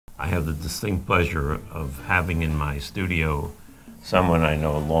I have the distinct pleasure of having in my studio someone I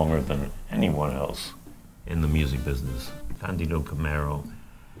know longer than anyone else in the music business, Candido Camero.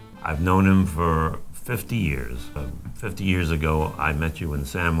 I've known him for 50 years. 50 years ago, I met you in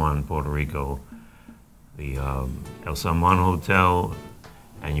San Juan, Puerto Rico, the El San Juan Hotel,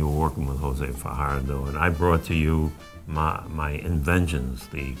 and you were working with Jose Fajardo, and I brought to you my inventions,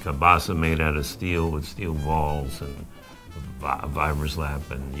 the cabasa made out of steel with steel balls and a vibrous lap,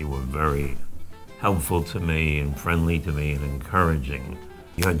 and you were very helpful to me and friendly to me and encouraging.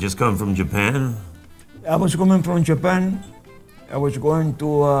 You had just come from Japan? I was coming from Japan. I was going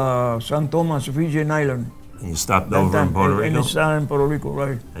to San Thomas, Fijian Island. And you stopped over in Puerto Rico? In Puerto Rico,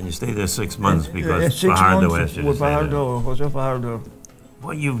 right. And you stayed there 6 months because Fajardo asked you to stay there. Jose Fajardo.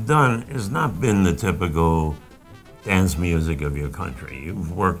 What you've done has not been the typical dance music of your country.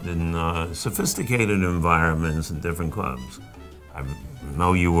 You've worked in sophisticated environments and different clubs. I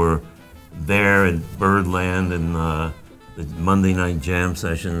know you were there at Birdland in the Monday night jam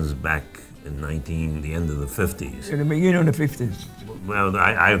sessions back in the end of the 50s. In the beginning of the 50s. Well,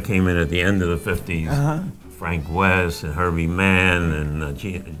 I came in at the end of the 50s. Frank West and Herbie Mann and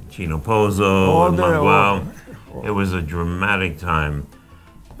Chino Pozo and Manuel. It was a dramatic time.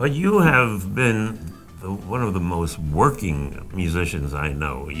 But you have been one of the most working musicians I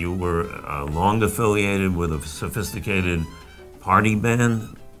know. You were long affiliated with a sophisticated party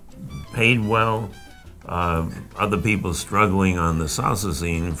band, paid well, other people struggling on the salsa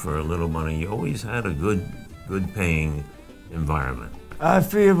scene for a little money. You always had a good paying environment. I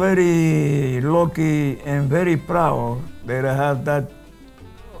feel very lucky and very proud that I have that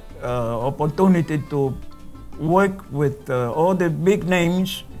opportunity to work with all the big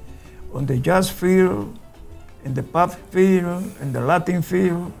names on the jazz field, in the pop field, in the Latin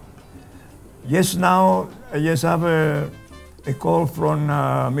field. Just now, I just have a call from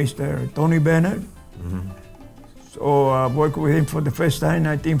Mr. Tony Bennett. So I worked with him for the first time in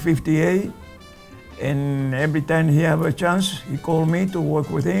 1958. And every time he have a chance, he called me to work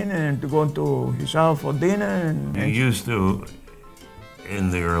with him and to go to his house for dinner. You used to, in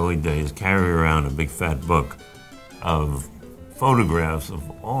the early days, carry around a big fat book of photographs of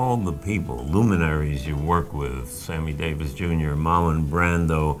all the people, luminaries you work with, Sammy Davis Jr., Marlon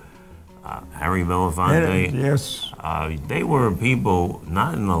Brando, Harry Belafonte. Yes. They were people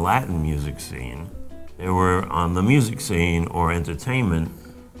not in the Latin music scene. They were on the music scene or entertainment,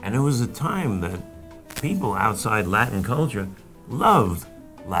 and it was a time that people outside Latin culture loved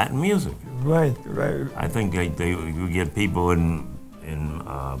Latin music. Right, right. I think you get people in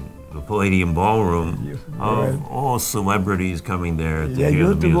the Palladium Ballroom of all celebrities coming there to hear the music. Yeah, you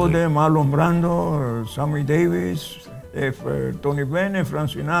used to go there, Marlon Brando, Sammy Davis, Tony Bennett,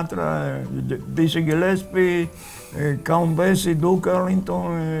 Frank Sinatra, Dizzy Gillespie, Count Basie, Duke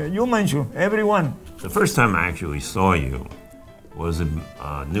Ellington, you mentioned everyone. The first time I actually saw you was at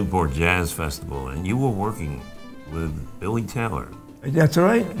Newport Jazz Festival, and you were working with Billy Taylor. That's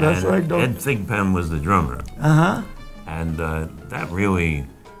right, that's right. Ed Thigpen was the drummer. And that really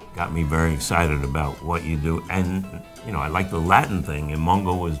got me very excited about what you do. And, you know, I like the Latin thing, and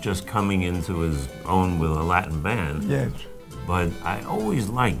Mongo was just coming into his own with a Latin band. Yes. But I always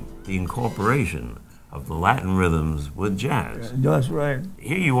liked the incorporation of the Latin rhythms with jazz. That's right.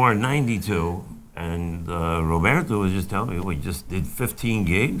 Here you are, 92, and Roberto was just telling me, we just did 15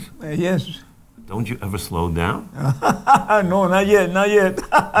 gigs? Yes. Don't you ever slow down? No, not yet, not yet.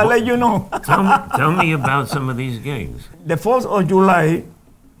 I'll let you know. Tell me about some of these gigs. The 4th of July,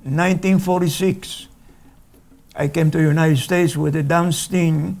 1946, I came to the United States with a dance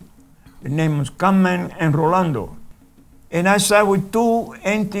team. The name was Carmen and Rolando. And I started with 2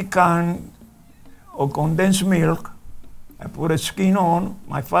 empty cans of condensed milk. I put a skin on.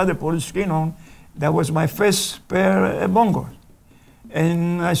 My father put a skin on. That was my first pair of bongos.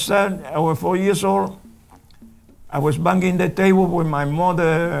 And I was 4 years old. I was banging the table when my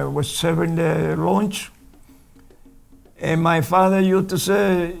mother was serving the lunch. And my father used to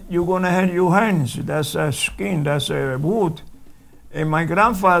say, you're gonna have your hands, that's a skin, that's a wood. And my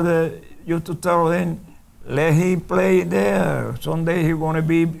grandfather used to tell him, let him play there. Someday he's gonna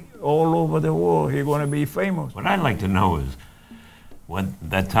be all over the world, he's gonna be famous. What I'd like to know is,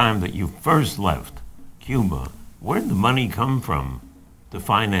 that time that you first left Cuba, where'd the money come from to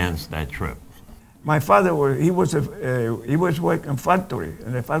finance that trip? My father he was working in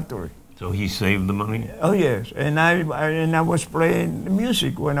the factory. So he saved the money? Oh yes, and I was playing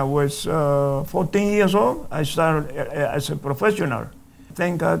music when I was 14 years old. I started as a professional.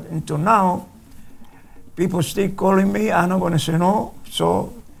 Thank God until now, people still calling me. I'm not gonna say no.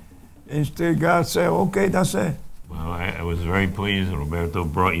 So instead, God said, okay, that's it. Well, I was very pleased. Roberto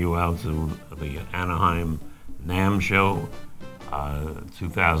brought you out to the Anaheim NAMM show,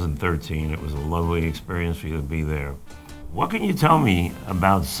 2013. It was a lovely experience for you to be there. What can you tell me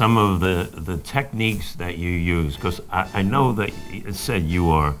about some of the techniques that you use? Because I know that it said you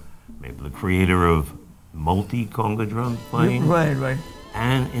are maybe the creator of multi-conga drum playing. Right.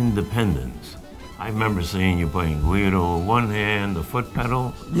 And independence. I remember seeing you playing guiro with one hand, the foot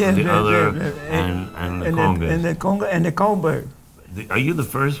pedal, the other, and the congas. And the conga and the cowbell. Are you the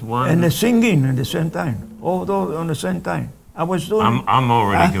first one? And the singing at the same time. All those on the same time. I was doing. I'm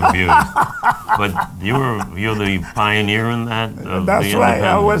already confused. But you're the pioneer in that. That's right.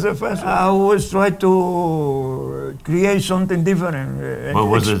 I was the first. I always tried to create something different.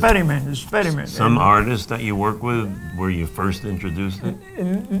 Experiment. Some artists that you work with were you first introduced to?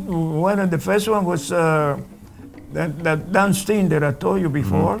 One of the first one was that dance team that I told you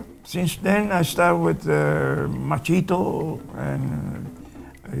before. Mm-hmm. Since then, I started with Machito and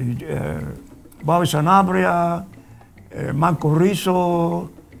Bobby Sanabria, Marco Rizzo,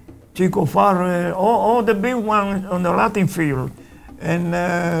 Chico Farre, all the big ones on the Latin field. And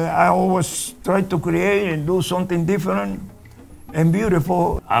I always try to create and do something different and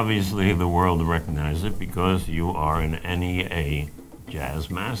beautiful. Obviously, the world recognizes it because you are an NEA Jazz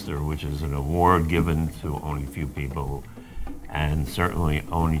Master, which is an award given to only a few people, and certainly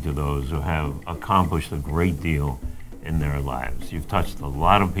only to those who have accomplished a great deal in their lives. You've touched a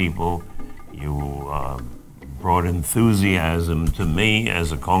lot of people. You brought enthusiasm to me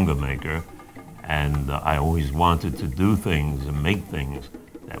as a conga maker, and I always wanted to do things and make things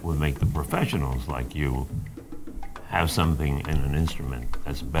that would make the professionals like you have something in an instrument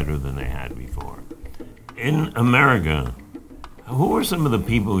that's better than they had before. In America, who are some of the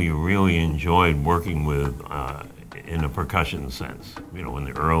people you really enjoyed working with in a percussion sense? You know, in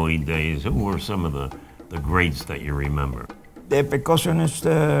the early days, who were some of the greats that you remember? The percussionist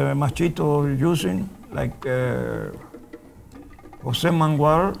Machito using, like Jose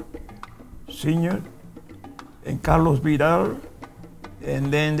Manuel Sr. and Carlos Vidal.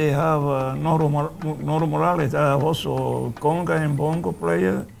 And then they have Noro Morales, also conga and bongo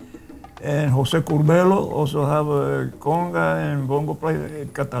player. And Jose Curbelo also have a conga and bongo player.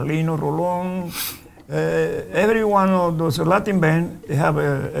 Catalino Rolón. Every one of those Latin bands, they have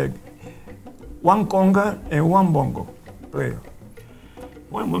one conga and one bongo player.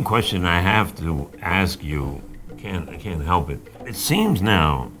 One question I have to ask you, I can't help it. It seems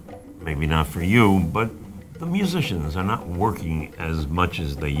now, maybe not for you, but the musicians are not working as much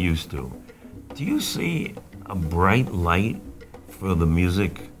as they used to. Do you see a bright light for the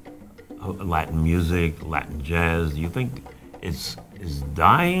music, Latin music, Latin jazz? Do you think it's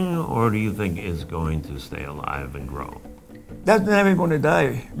dying, or do you think it's going to stay alive and grow? That's never going to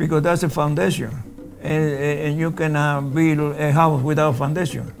die, because that's a foundation. And you cannot build a house without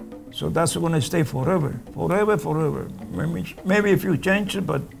foundation. So that's going to stay forever. Maybe a few changes,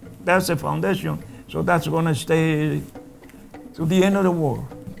 but that's a foundation. So that's going to stay to the end of the world.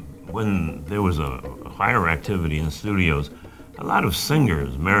 When there was a higher activity in studios, a lot of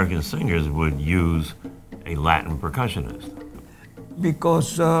singers, American singers, would use a Latin percussionist.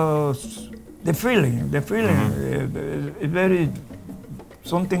 Because the feeling is very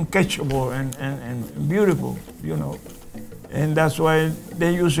something catchable and beautiful, you know. And that's why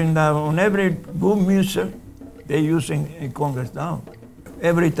they're using that on every good music, they're using a congas down.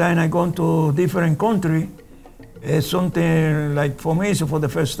 Every time I go to a different country, it's something like for me, so for the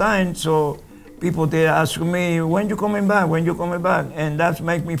first time, so people they ask me, when you coming back? And that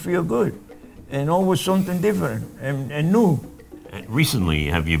makes me feel good. And always something different and new. Recently,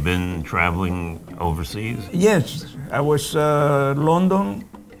 have you been traveling overseas? Yes, I was London,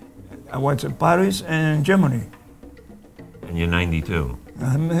 I was in Paris and Germany. And you're 92.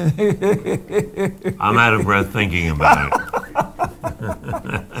 I'm out of breath thinking about it.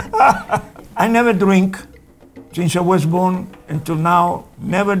 I never drink since I was born until now.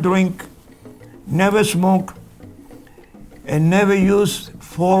 Never drink, never smoke, and never use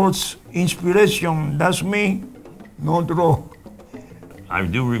false inspiration. That's me, no drug. I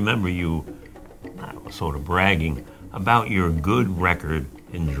do remember you sort of bragging about your good record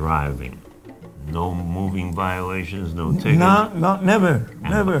in driving. No moving violations, no tickets. No, never.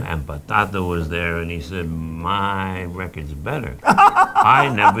 And Patata was there, and he said, "My record's better. I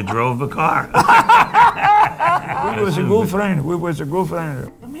never drove a car." We was a good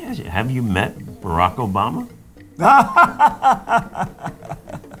friend. Let me ask you: have you met Barack Obama?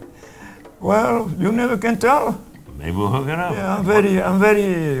 Well, you never can tell. Maybe we'll hook it up. Yeah, I'm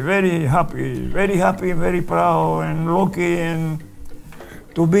very happy, very proud and lucky, and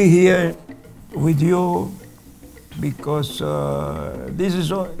to be here with you because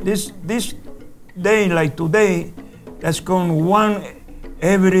this day like today, that's come one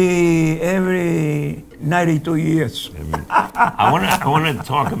every 92 years. I want to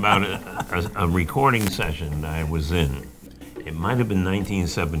talk about a recording session that I was in. It might have been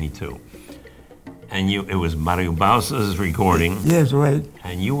 1972. And it was Mario Bausa's recording. Yes, right.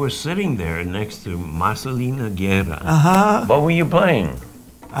 And you were sitting there next to Marcelina Guerra. Uh-huh. What were you playing?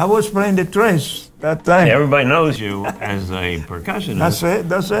 I was playing the tres that time. Everybody knows you as a percussionist.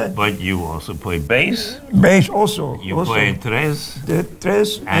 That's it. But you also play bass. Bass also. You played tres. The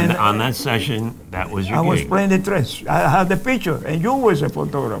tres. And on that session, that was your I gig. was playing the tres. I had the picture, and you was a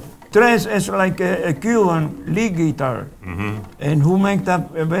photographer. Tres is like a Cuban lead guitar, and who made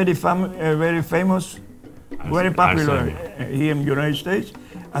that very famous, very popular here in the United States,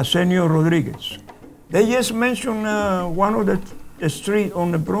 Arsenio Rodriguez. They just mentioned one of the street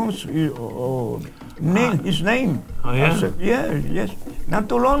on the Bronx, his name. Oh, yeah? Yes, not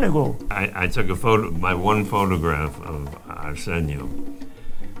too long ago. I took a photo, my one photograph of Arsenio.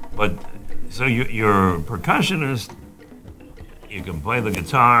 But, so you're a percussionist, you can play the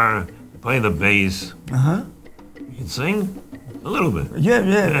guitar, play the bass. You can sing a little bit.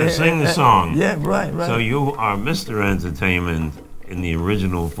 Yeah. Sing the song. Yeah, right. So you are Mr. Entertainment in the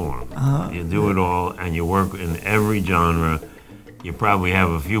original form. You do it all, and you work in every genre. You probably have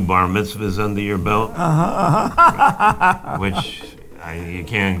a few bar mitzvahs under your belt, which you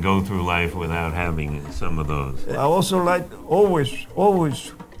can't go through life without having some of those. I also like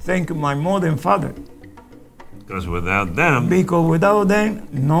always thank my mother and father. Because without them... Because without them,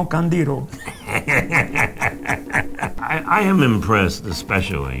 no Candido. I am impressed,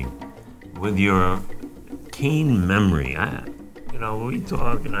 especially, with your keen memory. We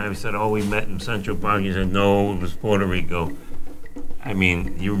talk, and I said, we met in Central Park. You said, no, it was Puerto Rico. I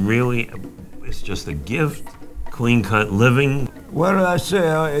mean, you really, it's just a gift, clean-cut living. Well, I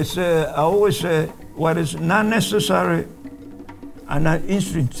always say, what is not necessary and not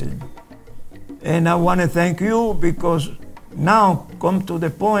intrinsic. And I want to thank you because now came to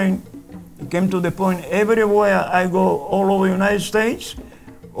the point everywhere I go all over the United States,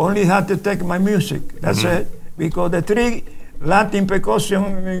 only have to take my music. That's it. Because the three Latin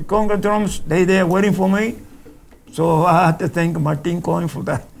percussion conga drums, they are waiting for me. So I have to thank Martin Cohen for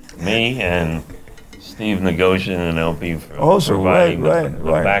that. Me and Steve Negocian and LP for also, providing right.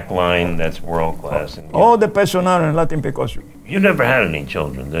 the back line that's world class. All the personnel in Latin percussion. You never had any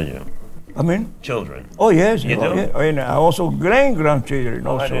children, did you? I mean? Children. Oh, yes. You do? Yeah. And also grandchildren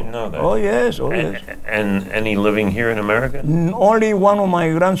also. I didn't know that. Oh, yes. And any living here in America? Only one of my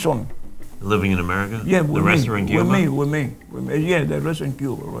grandsons. Living in America? Yeah, the rest are in Cuba? With me. Yeah, the rest in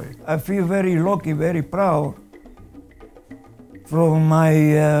Cuba, right. I feel very lucky, very proud from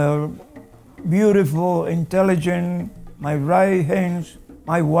my beautiful, intelligent, my right hands,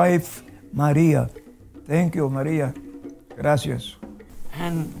 my wife, Maria. Thank you, Maria. Gracias.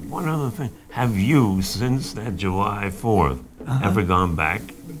 And one other thing, have since that July 4th, ever gone back?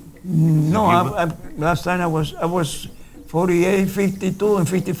 No, last time I was 48, 52, and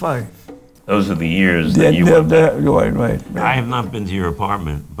 55. Those are the years that you were back. Right. I have not been to your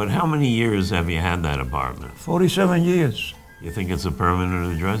apartment, but how many years have you had that apartment? 47 years. You think it's a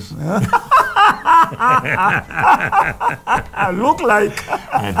permanent address? I look like.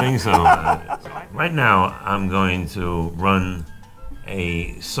 I think so. Right now, I'm going to run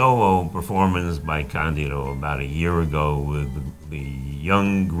a solo performance by Candido about a year ago with the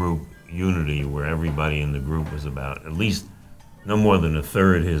young group Unity, where everybody in the group was about at least no more than a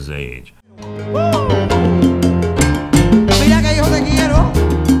third his age. Mira que yo te quiero.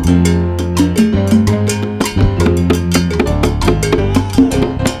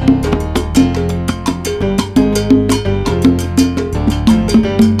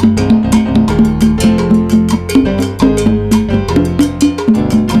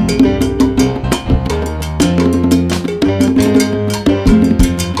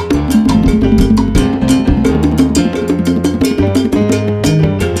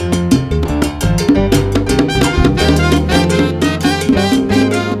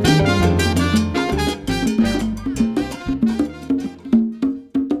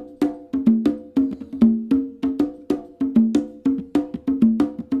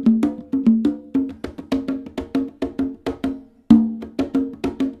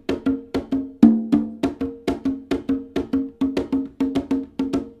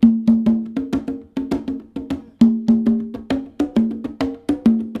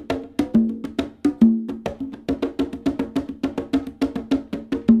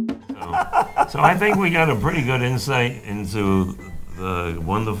 So I think we got a pretty good insight into the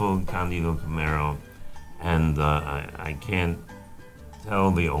wonderful Candido Camero And I can't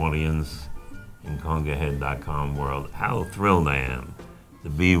tell the audience in congahead.com world how thrilled I am to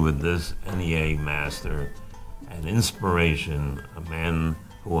be with this NEA master, an inspiration, a man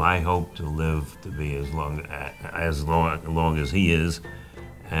who I hope to live to be as long as he is,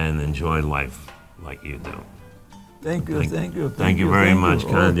 and enjoy life like you do. Thank you. Thank you very much,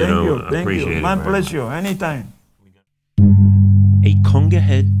 Candido. Thank Appreciate you. it. My very much. pleasure. Anytime. A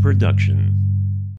Congahead production.